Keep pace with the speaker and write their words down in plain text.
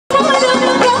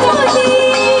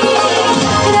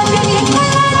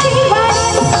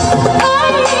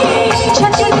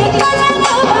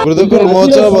बुद्धखोल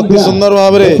महोत्सव अति सुंदर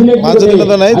भाव में 5 दिन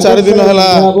तो नहीं 4 दिन है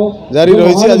जारी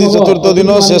रही। आज चतुर्थ दिन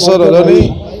शेष रजनी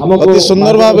अति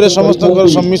सुंदर भाव में समस्त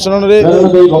सम्मिश्रण में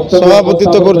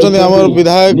सभापतित्व कर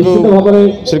विधायक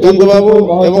श्रीकांत बाबू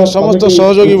एवं समस्त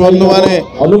सहयोगी बंधु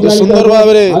मैंने सुंदर भाव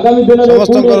में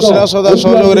समस्त सेना सदा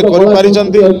सहयोग कर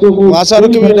आशा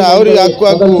रखी आहरी आगू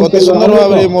आगू अति सुंदर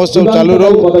भाव में महोत्सव चालू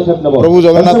रहू। प्रभु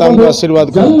जगन्नाथ आमको आशीर्वाद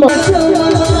कर।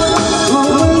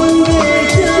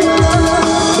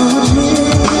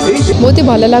 बहुत ही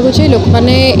भल लगुच लोक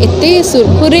मैंने एत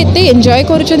सुरखुर एत एंजॉय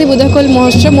कर बुद्धखोल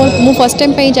महोत्सव मु फर्स्ट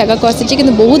टाइम पे जगह को आसी कि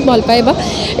बहुत भल पाइबा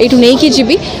ये नहीं कि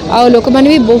जीवी आ लोक मैंने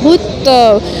भी बहुत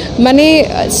माने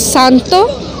शांत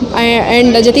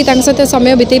एंड जति सहित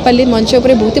समय बिताई पाली मंच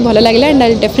उपर बहुत ही भल लगे and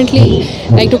I definitely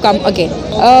like to come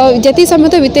again जति समय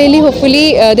तो बिताइली होपफुली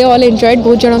दे ऑल एंजॉयड।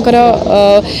 बहुत जनकर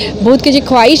बहुत किसी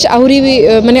ख्वाहिश आहरी भी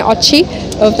माने अच्छी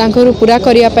पूरा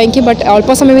करने कि बट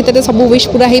अल्प समय भितर सब विश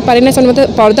पूरा हो पारे ना मत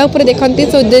पर्दा उपर देखती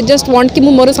सो दे जस्ट वांट कि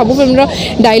मोर सब फिल्म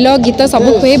डायलॉग गीत सब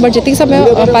हुए बट जी समय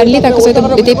पार्ली सहित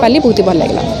बिताई पार्ली बहुत ही भल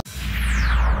लगा।